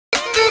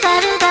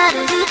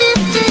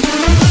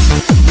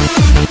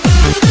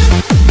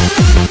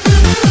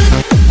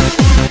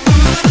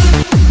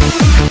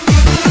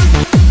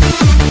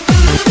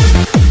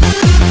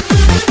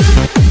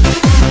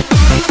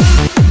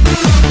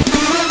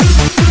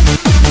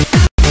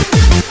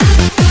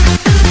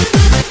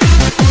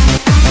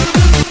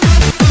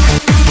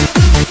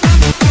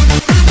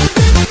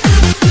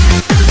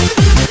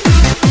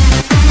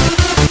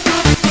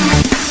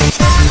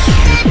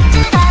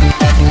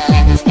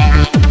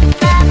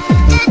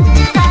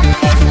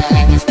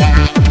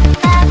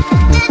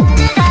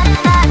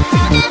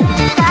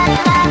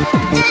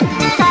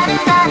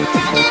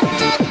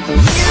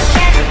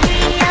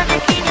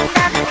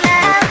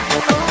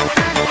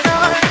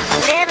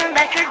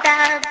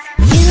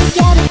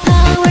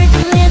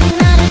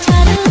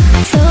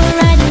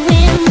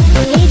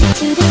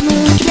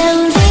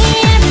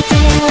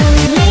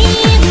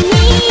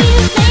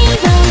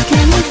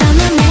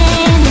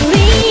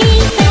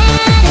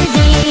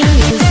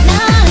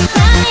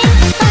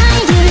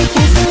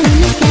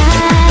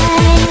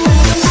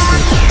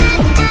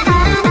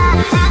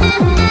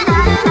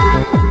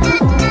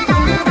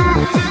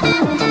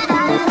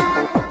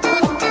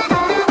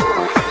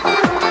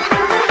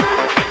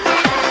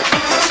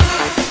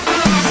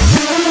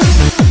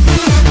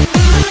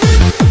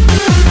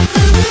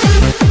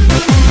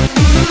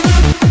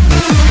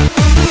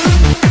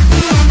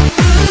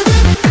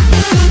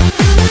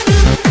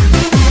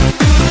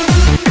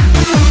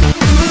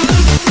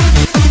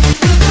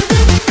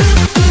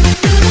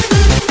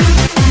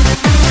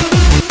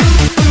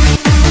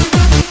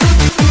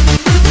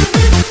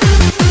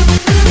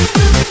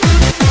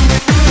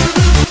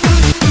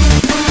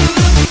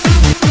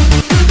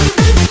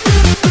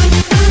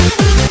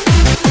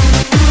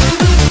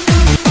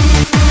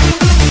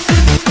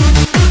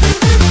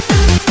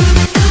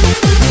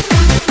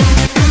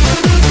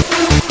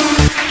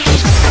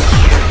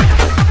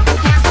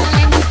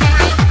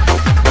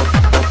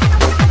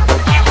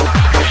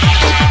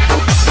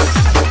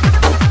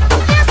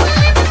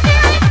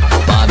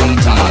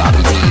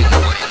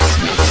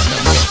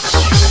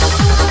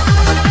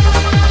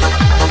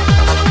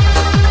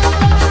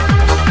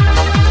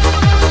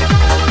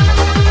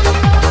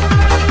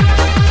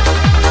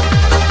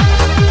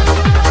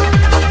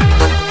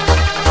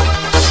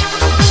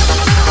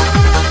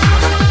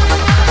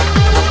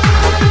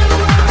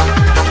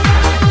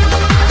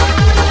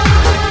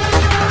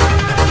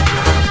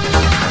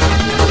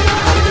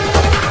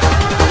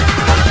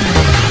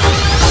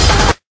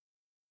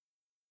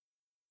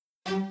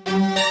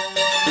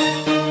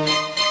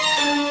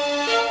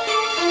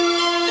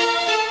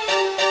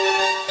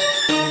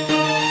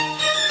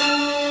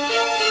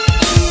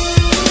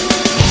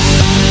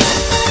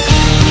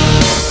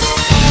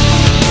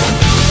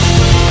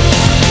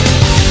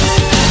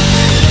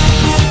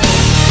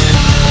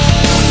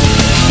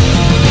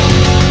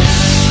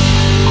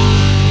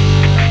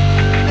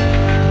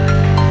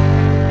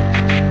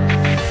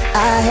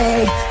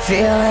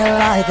feeling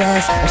like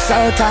this. I'm so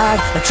tired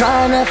of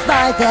trying to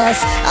fight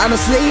this. I'm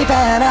asleep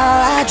and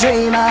all I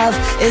dream of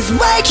is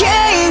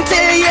waking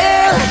to you.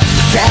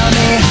 Tell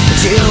me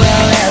that you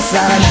will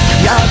listen.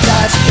 Your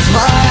touch is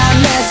what I'm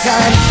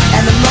missing,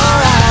 and the more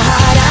I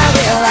hide I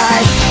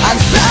realize I'm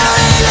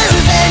slowly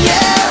losing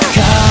you.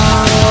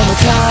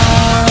 Comatose,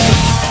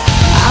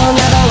 I'll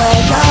never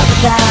wake up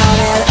without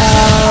it.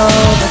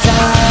 Overdose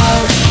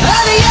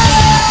of you.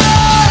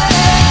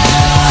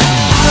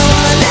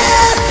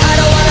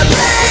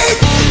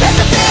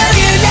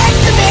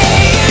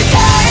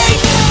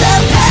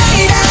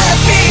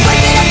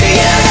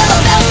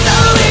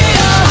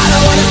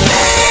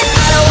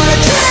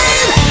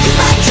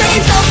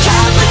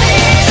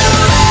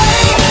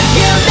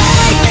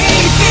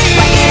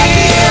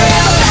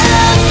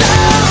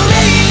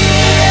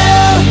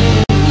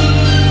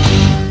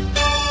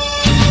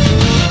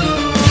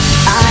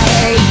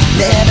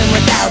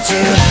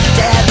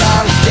 Dead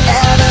wrong to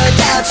ever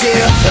doubt you,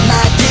 but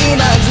my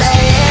demons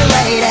laying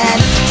waiting,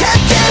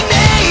 tempting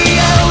me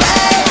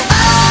away.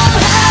 Oh,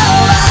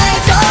 how I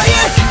adore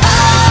you.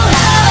 Oh,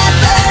 how I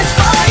thirst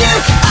for you.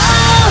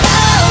 Oh,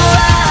 how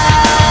I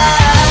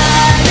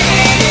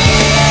need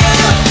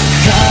you.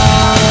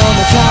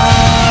 Comatose,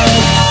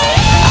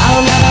 I'll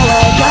never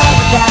wake up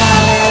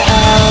without it.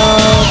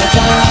 Overdose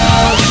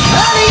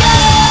of you.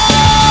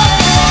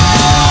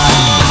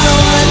 I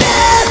don't wanna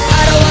live,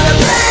 I don't wanna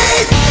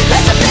breathe.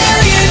 Let's feel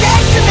you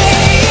next to me.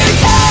 You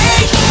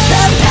take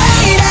the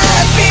pain I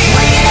feel.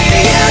 Waking up to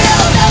you, no,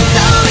 that's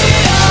so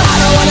real. I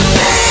don't wanna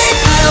sleep,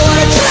 I don't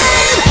wanna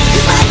dream,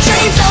 'cause my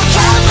dreams don't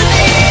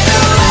company the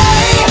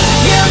way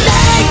you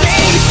make me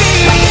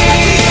feel. Waking up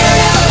to you,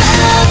 no,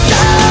 that's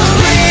so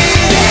real.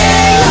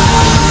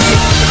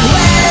 Eyes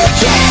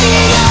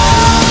waking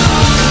up,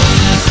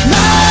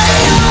 my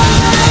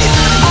eyes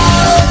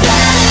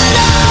open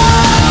up.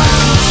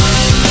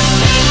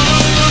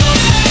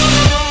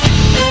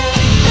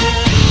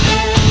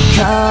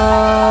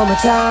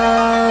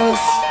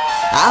 Comatose,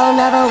 I'll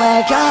never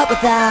wake up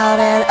without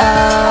an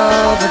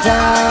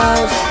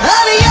overdose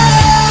of you.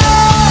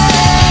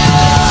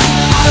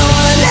 I don't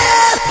wanna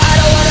live, I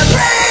don't wanna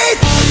breathe.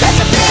 Let's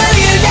feel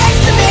you next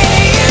to me.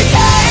 You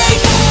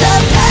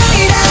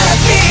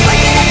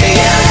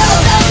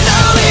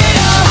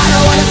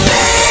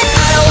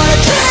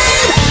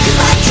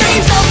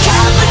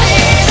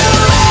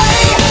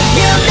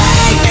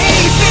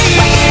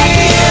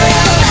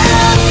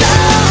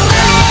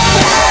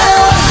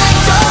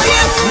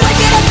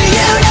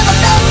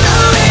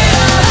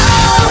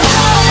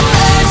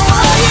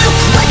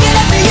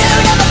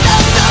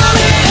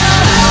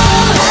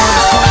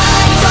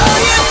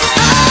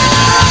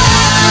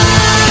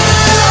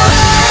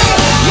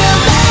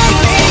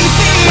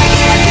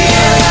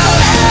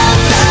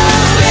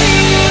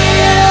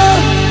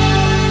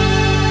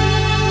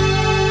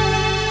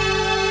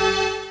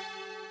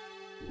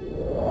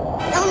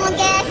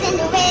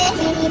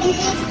even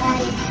think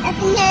about it.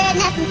 Nothing heard,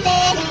 nothing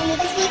said, ain't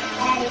even speak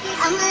about it.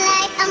 I'm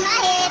alive, on my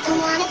head,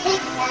 don't wanna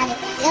think about it.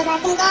 Feels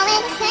like I'm going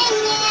insane,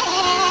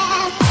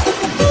 yeah.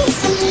 It's a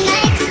thief in the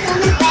night to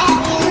come and grab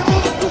you.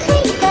 And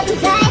creep up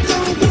inside you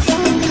and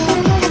consume you.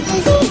 A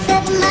disease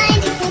of the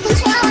mind, it can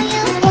control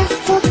you. It's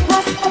too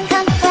close to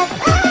comfort.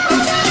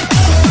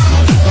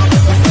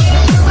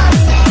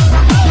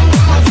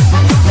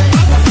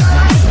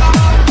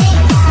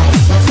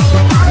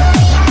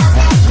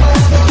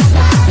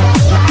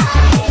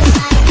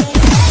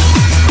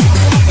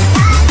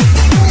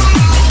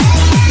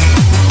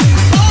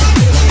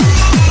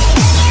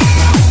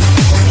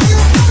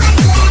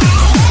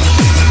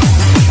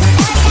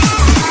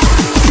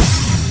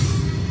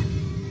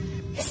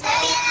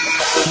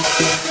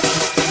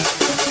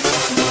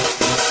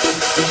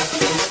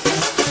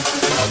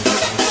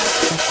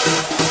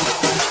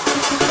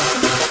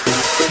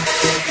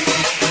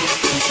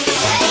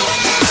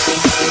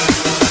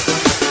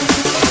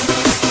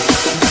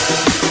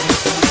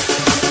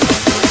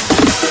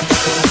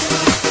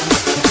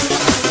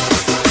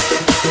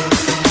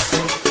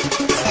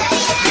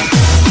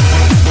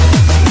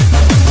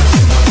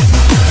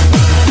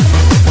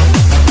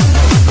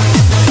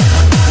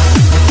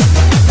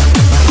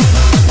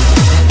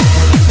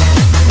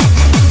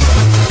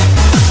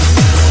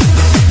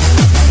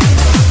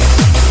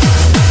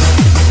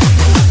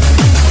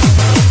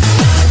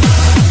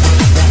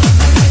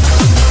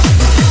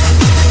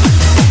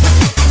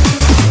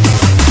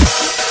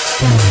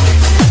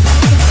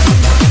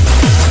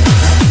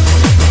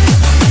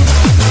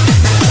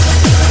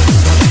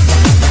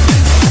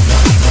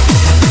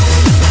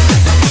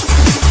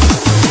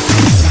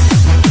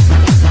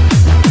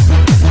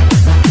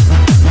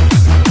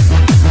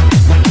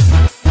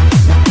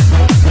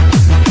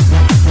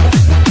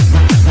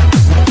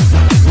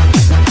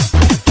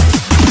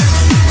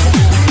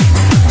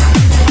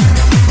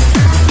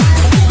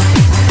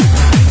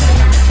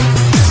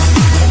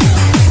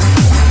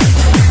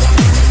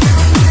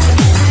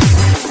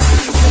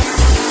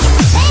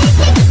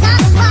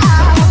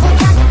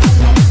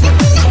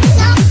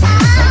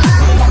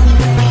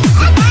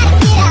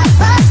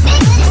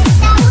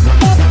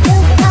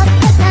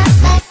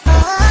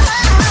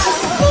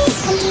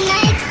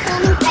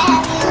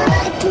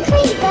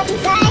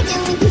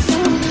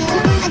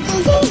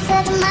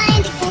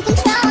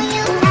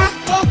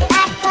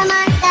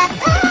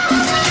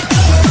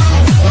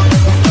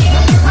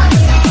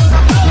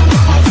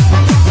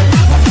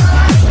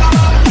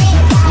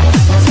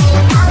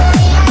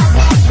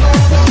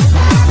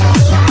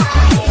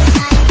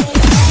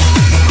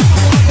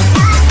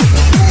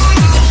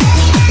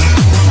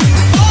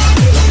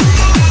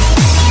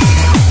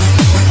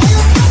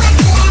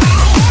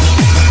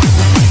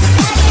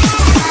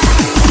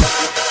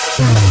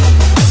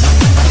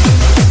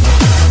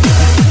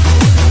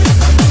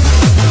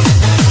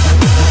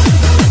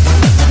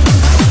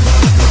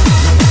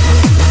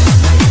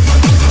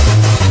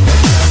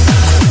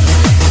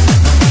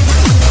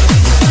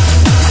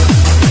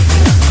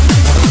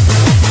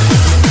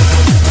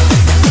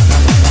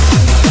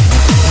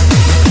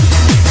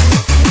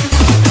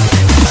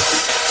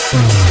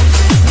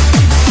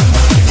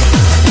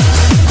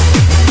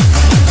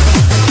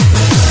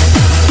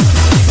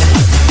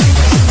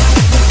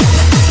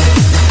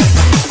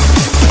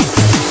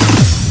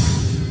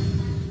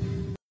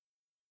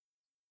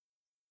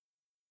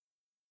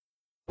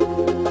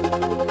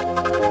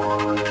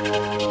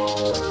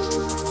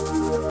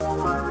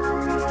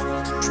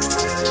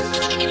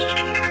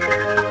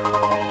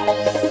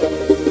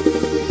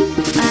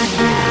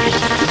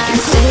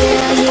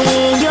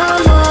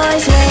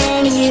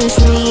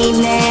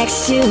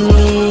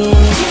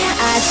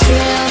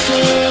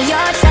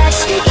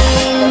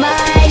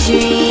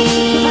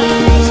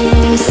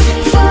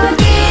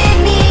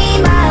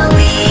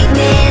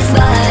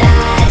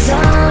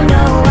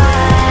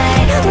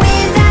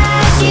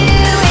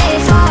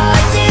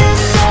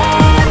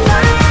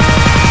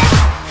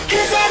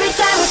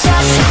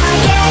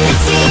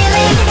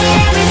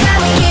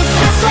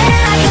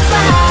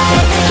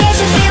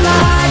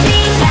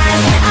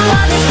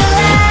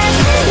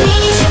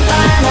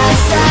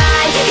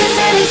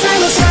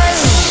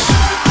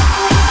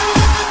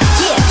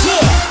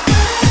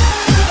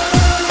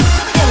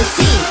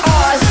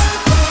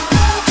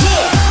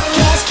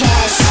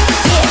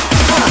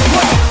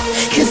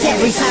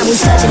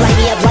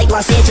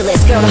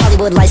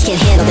 Hollywood lights can't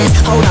handle this.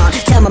 Hold on,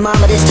 tell my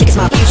mama this chick is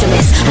my future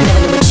miss. I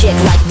never knew a chick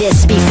like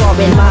this before,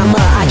 and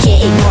mama, I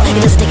can't ignore. It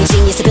doesn't take a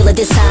genius to feel it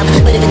this time,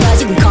 but if it does,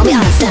 you can call me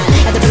Einstein.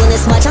 After feeling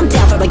this much, I'm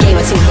down for a game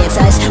or two. Hand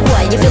touch.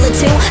 What, you feel it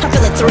too? I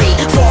feel it 3,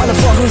 4 on the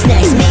floor. Who's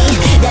next? Me?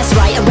 That's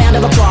right, a round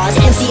of applause.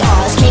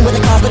 MCRs came with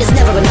a cause, but it's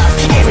never enough.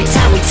 Every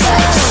time we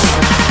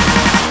touch.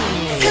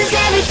 Cause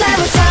every time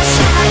we touch,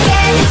 I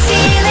get this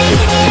feeling.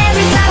 And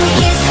every time we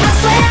kiss, I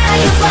swear I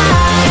can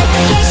fly.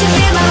 Can't you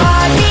feel my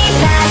heart beat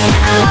fast?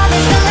 I want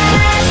this to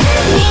last.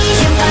 Need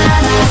you by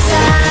my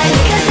side.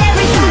 Cause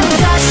every time we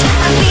touch,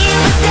 I feel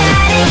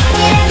ecstatic.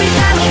 And every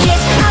time we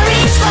kiss, I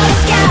reach for the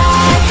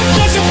sky.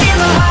 Can't you feel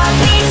my heart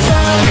beat so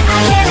I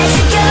can't let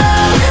you go.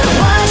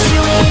 Want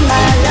you in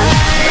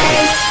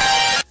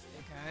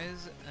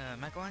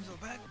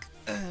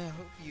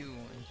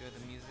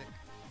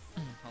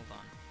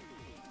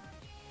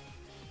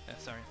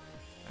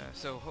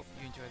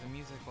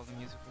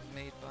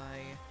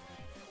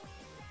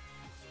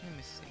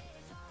me see.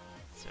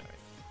 Sorry.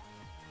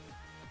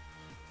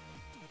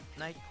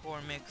 Nightcore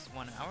Mix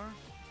 1 Hour,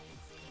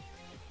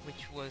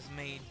 which was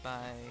made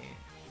by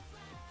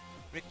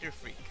Richter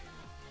Freak.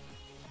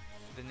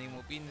 The name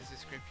will be in the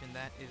description.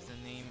 That is the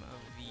name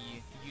of the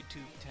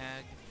YouTube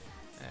tag.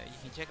 You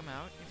can check them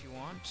out if you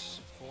want,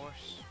 of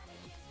course.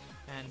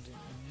 And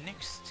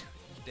next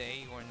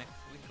day, or next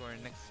week, or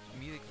next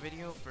music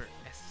video for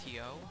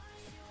STO,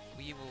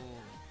 we will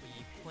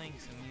be playing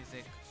some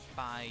music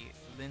by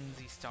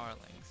Lindsay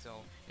Starling. So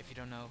if you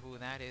don't know who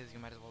that is, you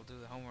might as well do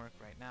the homework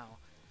right now.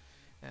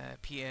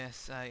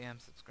 P.S. I am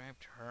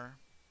subscribed to her,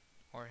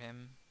 or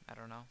him, I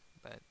don't know,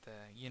 but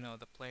you know,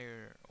 the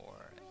player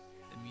or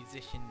the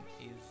musician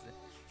is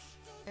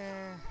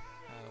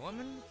a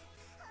woman,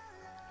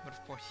 but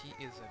of course she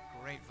is a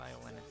great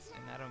violinist,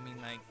 and I don't mean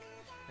like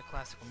the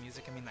classical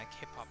music, I mean like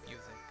hip-hop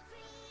music.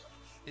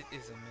 It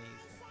is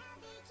amazing.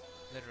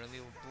 Literally,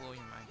 it will blow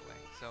your mind away.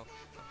 So, hope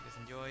you guys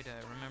enjoyed.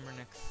 Remember,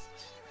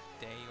 next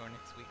day, or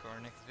next week, or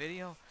next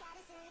video,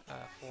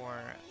 for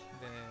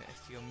the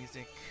STO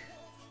music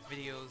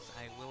videos,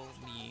 I will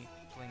be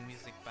playing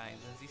music by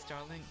Lindsay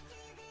Starling.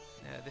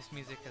 This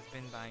music has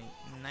been by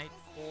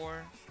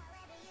Nightcore,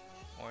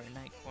 or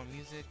Nightcore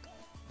Music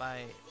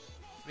by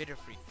Richter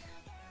Freak.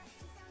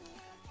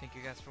 Thank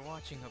you guys for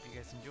watching, hope you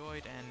guys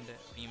enjoyed, and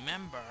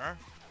remember,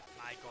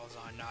 Michaels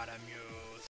are not amused.